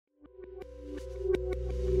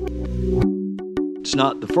It's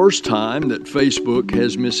not the first time that Facebook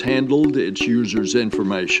has mishandled its users'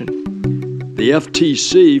 information. The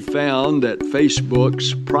FTC found that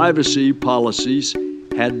Facebook's privacy policies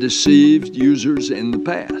had deceived users in the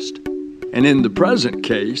past. And in the present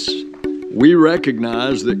case, we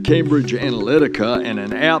recognize that Cambridge Analytica and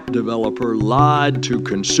an app developer lied to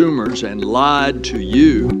consumers and lied to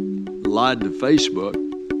you, lied to Facebook,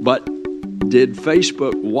 but did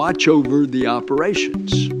Facebook watch over the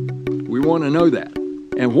operations? We want to know that.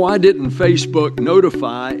 And why didn't Facebook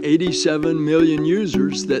notify 87 million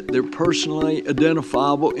users that their personally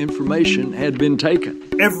identifiable information had been taken?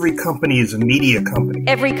 Every company is a media company.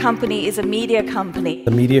 Every company is a media company.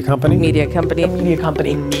 The media company? Media company. Media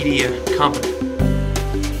company. Media company.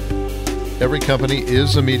 Every company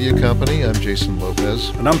is a media company. I'm Jason Lopez.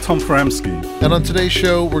 And I'm Tom Faramsky. And on today's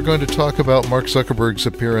show, we're going to talk about Mark Zuckerberg's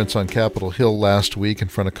appearance on Capitol Hill last week in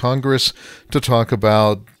front of Congress to talk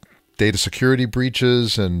about data security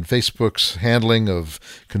breaches and Facebook's handling of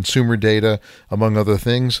consumer data, among other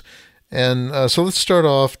things. And so let's start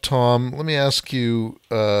off, Tom. Let me ask you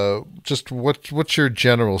just what's your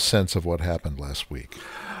general sense of what happened last week?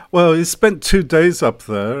 Well, he spent 2 days up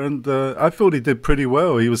there, and I thought he did pretty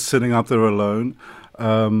well. He was sitting up there alone,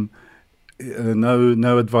 no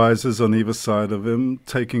advisors on either side of him,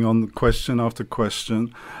 taking on question after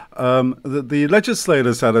question. The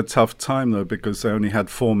legislators had a tough time, though, because they only had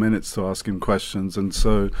 4 minutes to ask him questions, and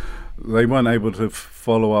so they weren't able to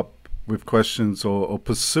follow up with questions or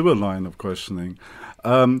pursue a line of questioning.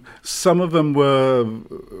 Some of them were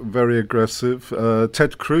very aggressive.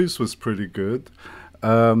 Ted Cruz was pretty good.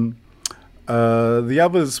 The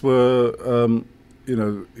others were,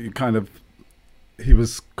 he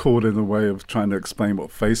was caught in a way of trying to explain what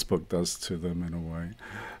Facebook does to them in a way.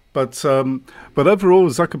 But overall,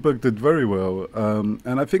 Zuckerberg did very well,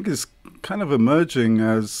 and I think is kind of emerging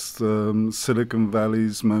as Silicon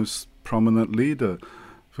Valley's most prominent leader.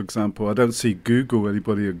 For example, I don't see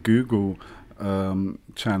anybody at Google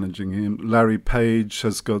challenging him. Larry Page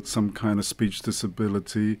has got some kind of speech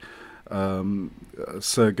disability.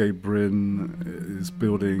 Sergey Brin is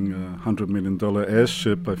building a $100 million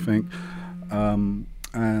airship, I think. And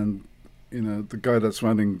the guy that's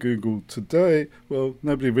running Google today, well,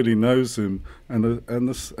 nobody really knows him, and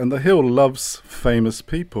the Hill loves famous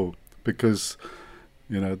people because,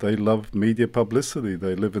 they love media publicity.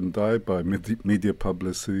 They live and die by media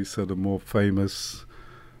publicity. So the more famous,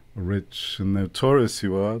 rich, and notorious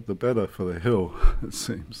you are, the better for the Hill, it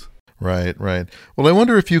seems. Right. Well, I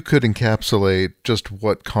wonder if you could encapsulate just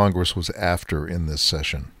what Congress was after in this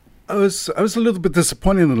session. I was a little bit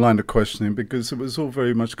disappointed in the line of questioning because it was all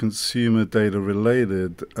very much consumer data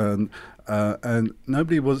related, and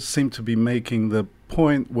nobody seemed to be making the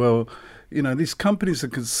point. Well, these companies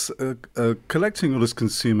are collecting all this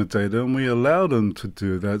consumer data, and we allow them to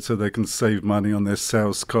do that so they can save money on their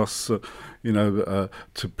sales costs. To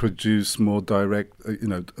produce more direct,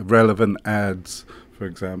 relevant ads, for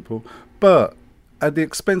example. But at the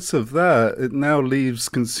expense of that, it now leaves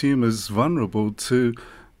consumers vulnerable to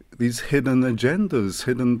these hidden agendas,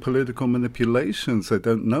 hidden political manipulations they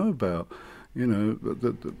don't know about.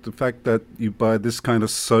 The fact that you buy this kind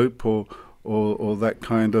of soap or that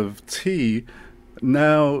kind of tea,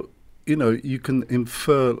 now, you can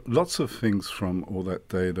infer lots of things from all that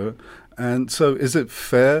data. And so is it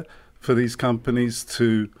fair for these companies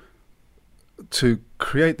to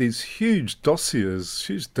create these huge dossiers,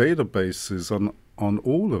 huge databases on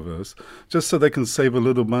all of us, just so they can save a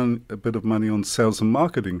bit of money on sales and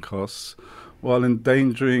marketing costs, while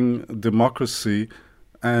endangering democracy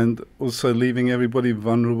and also leaving everybody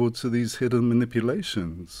vulnerable to these hidden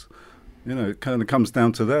manipulations? It kind of comes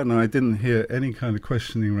down to that, and I didn't hear any kind of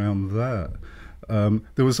questioning around that.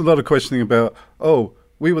 There was a lot of questioning about,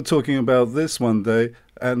 we were talking about this one day,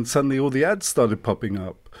 and suddenly all the ads started popping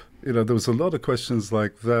up. There was a lot of questions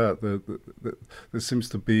like that. There seems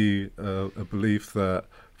to be a belief that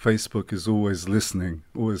Facebook is always listening,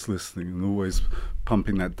 and always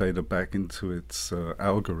pumping that data back into its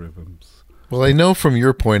algorithms. Well, I know from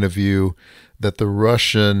your point of view that the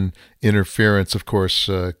Russian interference, of course,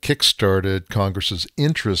 kickstarted Congress's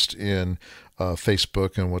interest in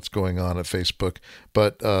Facebook and what's going on at Facebook.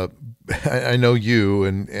 But I know you,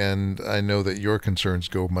 and I know that your concerns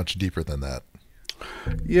go much deeper than that.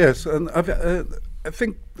 Yes, and I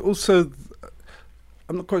think also,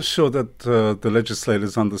 I'm not quite sure that the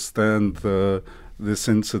legislators understand this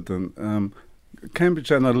incident. Cambridge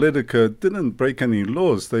Analytica didn't break any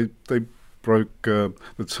laws. They broke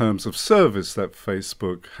the terms of service that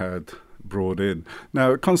Facebook had brought in.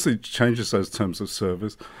 Now, it constantly changes those terms of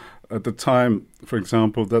service. At the time, for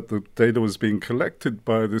example, that the data was being collected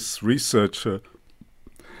by this researcher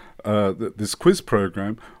this quiz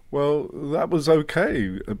program, well, that was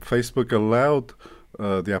okay. Facebook allowed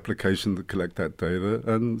the application to collect that data,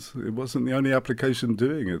 and it wasn't the only application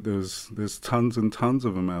doing it. There's tons and tons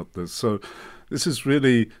of them out there. So this is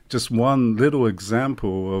really just one little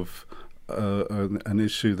example of an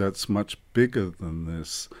issue that's much bigger than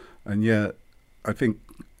this. And yet, I think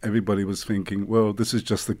everybody was thinking, well, this is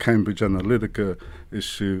just the Cambridge Analytica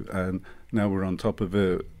issue, and now we're on top of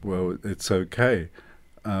it. Well, it's okay.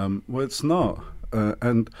 Well, it's not.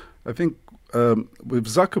 And I think with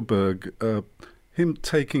Zuckerberg, him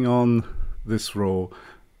taking on this role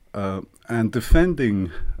and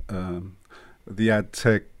defending the ad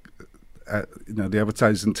tech, the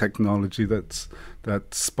advertising technology that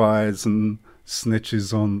spies and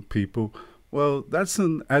snitches on people. Well, that's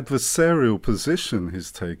an adversarial position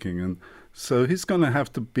he's taking, and so he's going to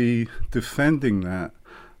have to be defending that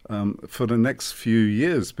for the next few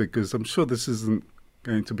years, because I'm sure this isn't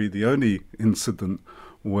going to be the only incident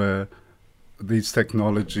where these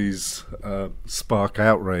technologies spark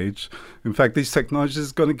outrage. In fact, these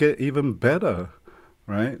technologies are going to get even better,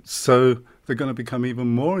 right? So they're going to become even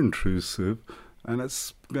more intrusive, and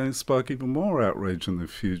it's going to spark even more outrage in the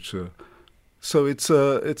future. So it's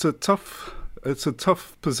a tough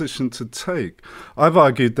position to take. I've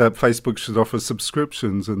argued that Facebook should offer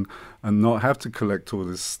subscriptions and not have to collect all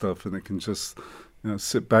this stuff, and it can just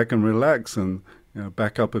sit back and relax and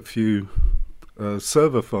back up a few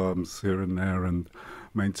server farms here and there and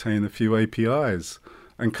maintain a few APIs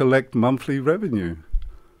and collect monthly revenue,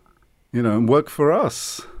 and work for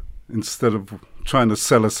us instead of trying to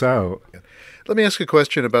sell us out. Let me ask a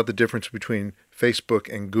question about the difference between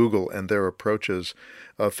Facebook and Google and their approaches.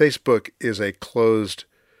 Facebook is a closed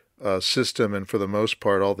system, and for the most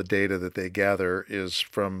part, all the data that they gather is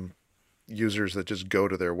from users that just go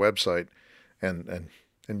to their website and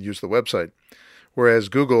use the website. Whereas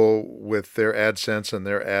Google, with their AdSense and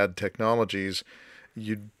their ad technologies,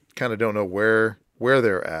 you kind of don't know where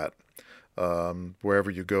they're at,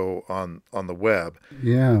 wherever you go on the web.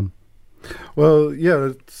 Yeah. Well,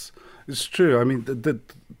 yeah, it's true. I mean,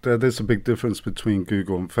 there's a big difference between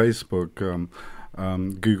Google and Facebook.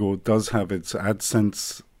 Google does have its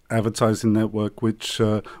AdSense advertising network, which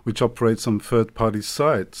operates on third-party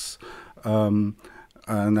sites, and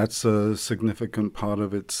that's a significant part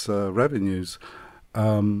of its revenues,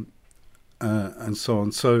 and so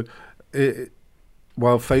on. So,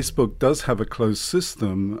 while Facebook does have a closed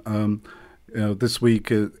system, this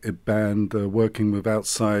week it banned working with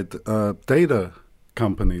outside data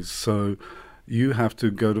companies. So you have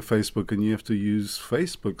to go to Facebook and you have to use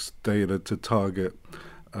Facebook's data to target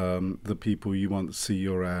the people you want to see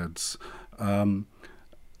your ads.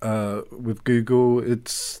 With Google,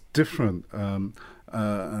 it's different,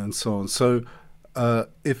 and so on. So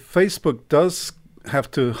if Facebook does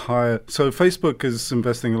have to hire, so Facebook is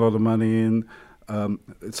investing a lot of money in,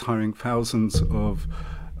 it's hiring thousands of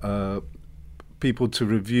people to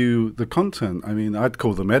review the content. I mean, I'd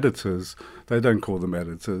call them editors. They don't call them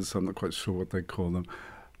editors. I'm not quite sure what they call them.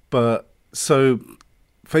 But so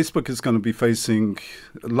Facebook is going to be facing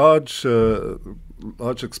large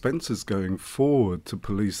expenses going forward to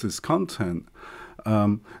police this content.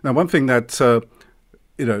 Now, one thing that,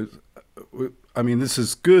 I mean, this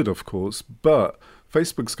is good, of course, but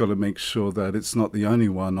Facebook's got to make sure that it's not the only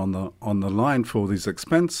one on the line for all these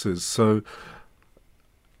expenses. So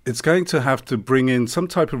it's going to have to bring in some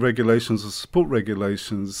type of regulations or support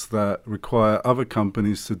regulations that require other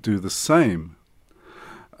companies to do the same.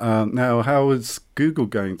 Now, how is Google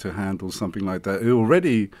going to handle something like that?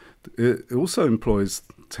 It also employs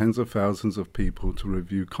tens of thousands of people to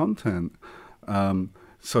review content.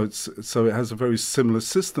 So it has a very similar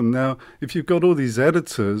system. Now, if you've got all these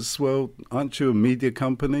editors, well, aren't you a media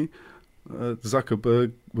company?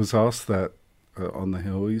 Zuckerberg was asked that on the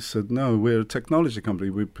Hill. He said, no, we're a technology company.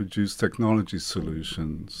 We produce technology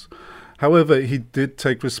solutions. However, he did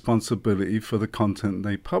take responsibility for the content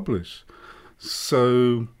they publish.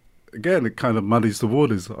 So, again, it kind of muddies the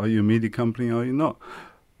waters. Are you a media company? Are you not?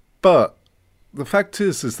 But the fact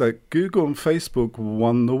is that Google and Facebook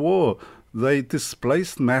won the war. They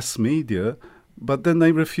displaced mass media, but then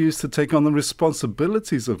they refused to take on the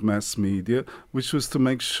responsibilities of mass media, which was to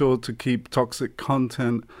make sure to keep toxic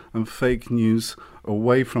content and fake news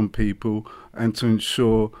away from people and to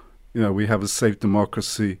ensure, we have a safe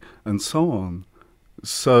democracy and so on.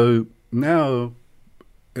 So now,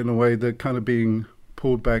 in a way, they're kind of being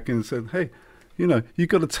pulled back in and said, hey, you've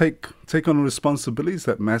got to take on the responsibilities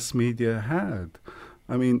that mass media had.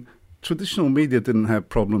 I mean, traditional media didn't have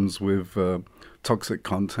problems with toxic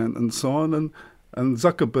content and so on, and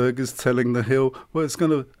Zuckerberg is telling the Hill, well,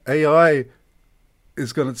 AI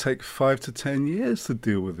it's going to take 5 to 10 years to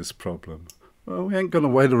deal with this problem. Well, we ain't going to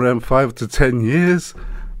wait around 5 to 10 years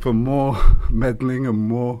for more meddling and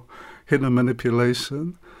more hidden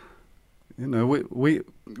manipulation. You know,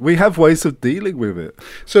 we have ways of dealing with it.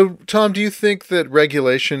 So, Tom, do you think that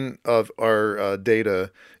regulation of our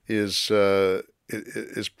data is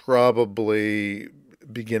probably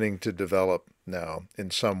beginning to develop now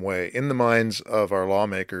in some way in the minds of our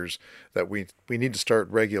lawmakers, that we need to start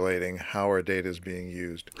regulating how our data is being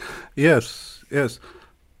used? Yes.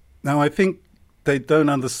 Now, I think they don't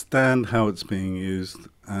understand how it's being used,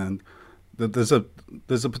 and that there's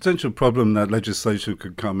a potential problem that legislation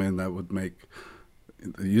could come in that would make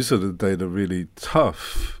the use of the data really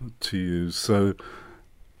tough to use. So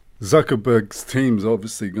Zuckerberg's team's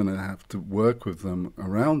obviously going to have to work with them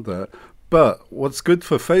around that. But what's good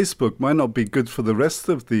for Facebook might not be good for the rest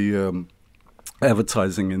of the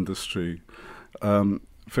advertising industry. For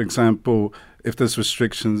example, if there's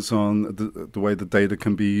restrictions on the way the data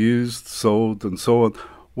can be used, sold, and so on,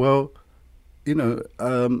 well, you know,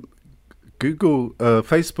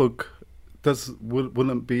 Facebook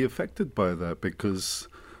wouldn't be affected by that because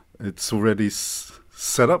it's already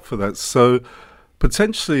set up for that. So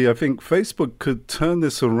potentially, I think Facebook could turn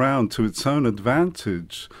this around to its own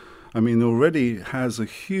advantage. I mean, already has a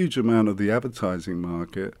huge amount of the advertising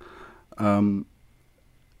market. Google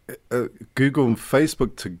and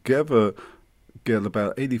Facebook together get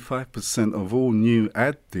about 85% of all new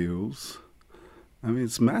ad deals. I mean,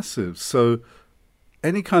 it's massive. So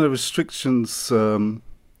any kind of restrictions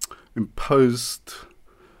imposed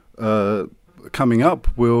coming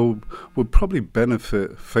up will probably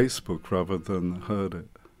benefit Facebook rather than hurt it.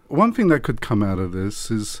 One thing that could come out of this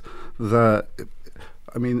is that,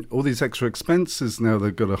 I mean, all these extra expenses now,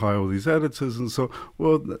 they've got to hire all these editors and so,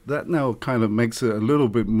 well, that now kind of makes it a little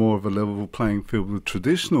bit more of a level playing field with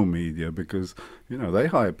traditional media because, you know, they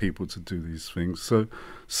hire people to do these things. So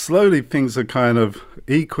slowly things are kind of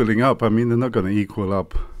equaling up. I mean, they're not going to equal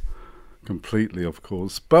up completely, of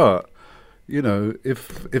course, but, you know,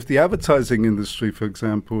 if the advertising industry, for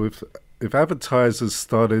example, if advertisers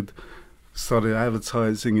started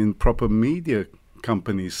advertising in proper media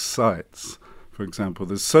companies' sites, for example,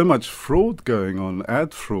 there's so much fraud going on,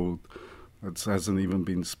 ad fraud, that hasn't even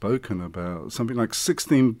been spoken about. Something like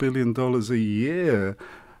 $16 billion a year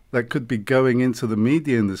that could be going into the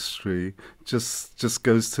media industry just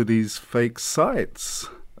goes to these fake sites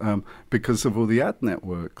because of all the ad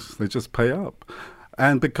networks. They just pay up.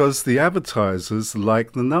 And because the advertisers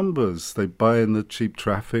like the numbers. They buy in the cheap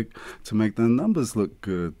traffic to make their numbers look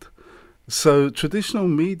good. So traditional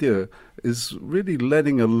media is really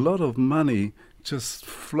letting a lot of money just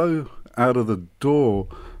flow out of the door.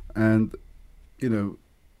 And, you know,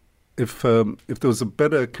 if there was a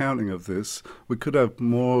better accounting of this, we could have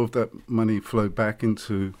more of that money flow back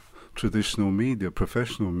into traditional media,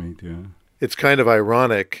 professional media. It's kind of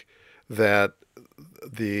ironic that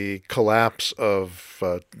the collapse of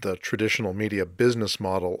the traditional media business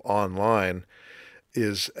model online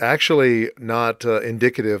is actually not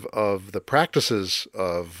indicative of the practices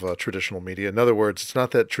of traditional media. In other words, it's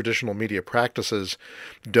not that traditional media practices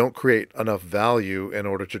don't create enough value in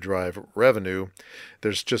order to drive revenue.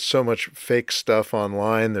 There's just so much fake stuff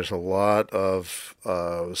online. There's a lot of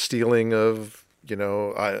stealing of,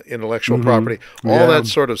 intellectual property, all that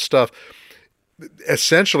sort of stuff.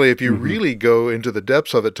 Essentially, if you really go into the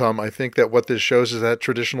depths of it, Tom, I think that what this shows is that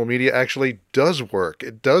traditional media actually does work.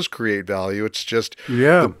 It does create value. It's just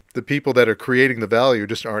the people that are creating the value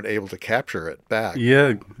just aren't able to capture it back.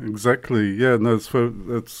 Yeah, exactly. Yeah, no,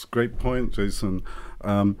 that's a great point, Jason.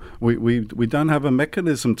 We don't have a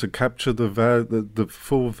mechanism to capture the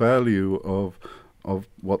full value of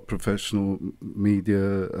what professional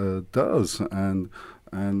media does, and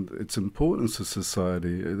its importance to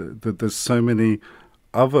society. That there's so many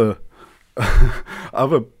other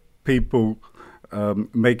people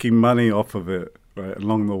making money off of it, right,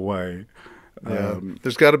 along the way.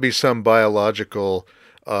 There's got to be some biological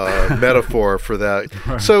metaphor for that.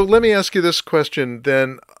 Right. So let me ask you this question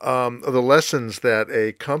then. The lessons that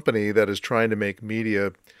a company that is trying to make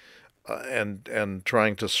media and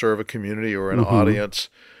trying to serve a community or an audience,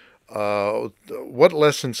 what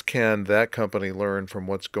lessons can that company learn from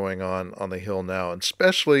what's going on the Hill now, and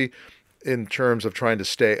especially in terms of trying to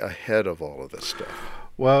stay ahead of all of this stuff?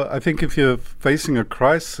 Well, I think if you're facing a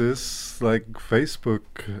crisis like Facebook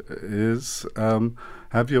is,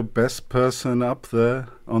 have your best person up there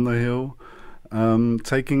on the Hill,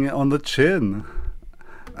 taking it on the chin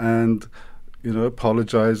and,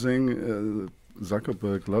 apologizing.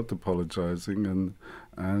 Zuckerberg loved apologizing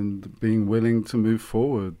and being willing to move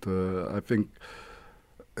forward. I think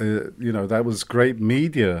that was great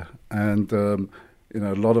media, and a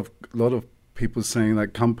lot of people saying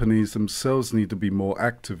that companies themselves need to be more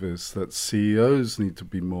activists, that CEOs need to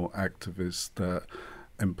be more activists, that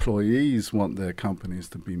employees want their companies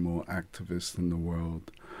to be more activists in the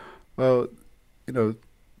world. Well,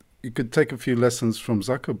 you could take a few lessons from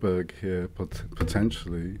Zuckerberg here,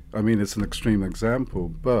 potentially. I mean, it's an extreme example,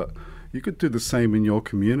 but you could do the same in your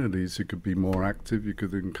communities. You could be more active. You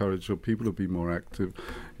could encourage your people to be more active.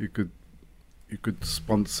 You could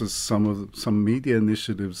sponsor some media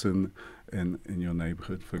initiatives in your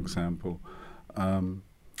neighborhood, for example.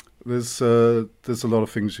 There's a lot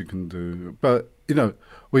of things you can do, but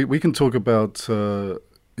we can talk about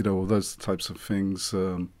all those types of things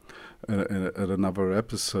at another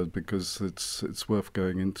episode, because it's worth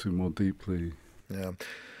going into more deeply. Yeah,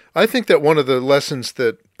 I think that one of the lessons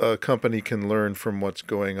that a company can learn from what's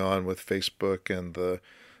going on with Facebook and the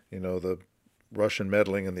Russian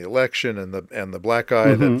meddling in the election and the black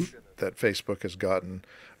eye that Facebook has gotten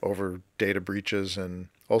over data breaches and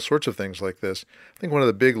all sorts of things like this. I think one of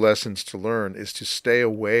the big lessons to learn is to stay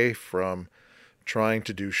away from trying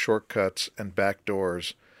to do shortcuts and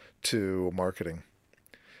backdoors to marketing,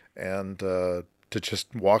 and to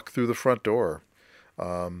just walk through the front door.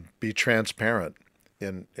 Be transparent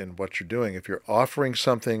in what you're doing. If you're offering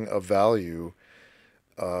something of value,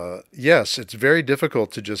 yes, it's very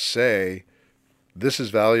difficult to just say, this is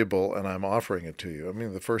valuable and I'm offering it to you. I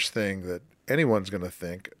mean, the first thing that anyone's going to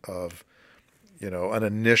think of, an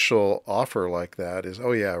initial offer like that is,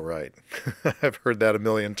 oh yeah, right. I've heard that a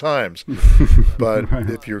million times. But Right.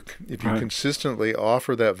 if you consistently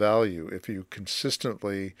offer that value, if you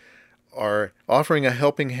consistently are offering a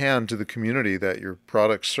helping hand to the community that your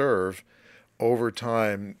products serve, over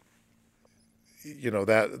time,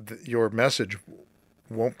 that your message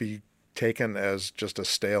won't be taken as just a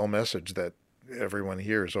stale message that everyone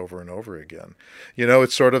hears over and over again.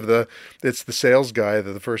 It's sort of it's the sales guy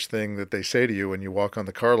that the first thing that they say to you when you walk on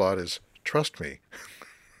the car lot is, trust me.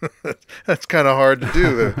 That's kind of hard to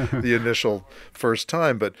do the initial first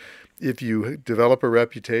time, but if you develop a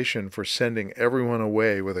reputation for sending everyone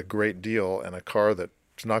away with a great deal and a car that's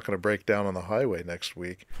not going to break down on the highway next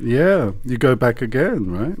week. Yeah, you go back again,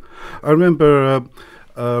 right? I remember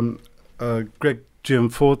Greg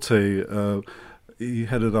Gianforte, he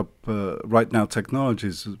headed up Right Now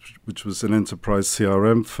Technologies, which was an enterprise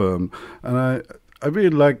CRM firm. And I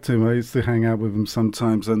really liked him. I used to hang out with him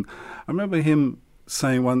sometimes. And I remember him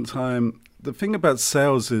saying one time, the thing about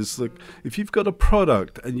sales is, look, if you've got a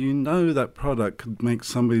product and you know that product could make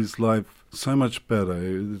somebody's life so much better,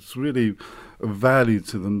 it's really of value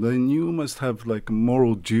to them, then you almost have like a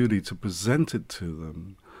moral duty to present it to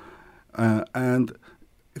them. And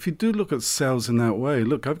if you do look at sales in that way,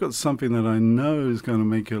 look, I've got something that I know is going to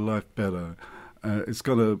make your life better. It's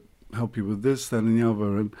going to help you with this, that, and the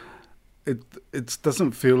other. And it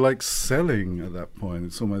doesn't feel like selling at that point.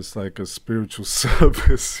 It's almost like a spiritual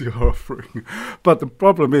service you're offering. But the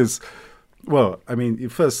problem is, you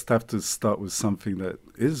first have to start with something that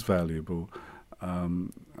is valuable.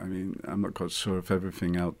 I'm not quite sure if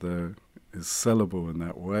everything out there is sellable in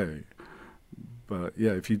that way. But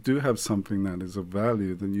yeah, if you do have something that is of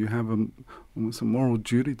value, then you have almost a moral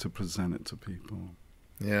duty to present it to people.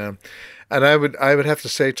 Yeah, and I would have to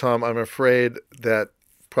say, Tom, I'm afraid that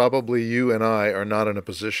probably you and I are not in a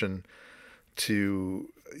position to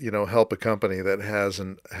help a company that has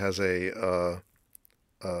a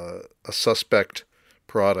suspect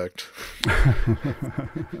product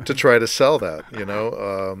to try to sell that,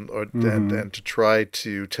 and to try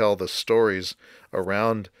to tell the stories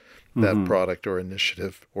around that product or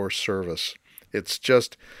initiative or service. It's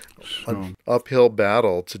just an uphill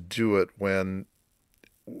battle to do it when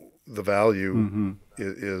the value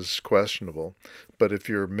is questionable. But if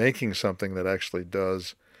you're making something that actually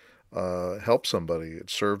does help somebody, it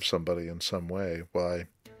serves somebody in some way, why,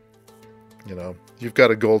 you've got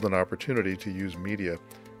a golden opportunity to use media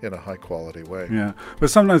in a high quality way. Yeah, but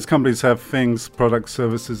sometimes companies have things, products,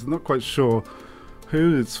 services, not quite sure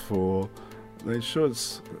who it's for. They're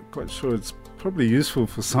quite sure it's probably useful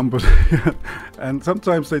for somebody, and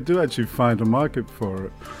sometimes they do actually find a market for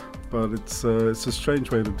it. But it's a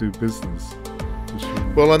strange way to do business.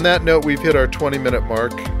 Sure. Well, on that note, we've hit our 20-minute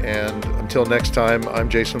mark, and until next time, I'm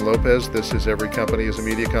Jason Lopez. This is Every Company is a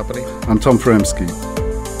Media Company. I'm Tom Fremsky.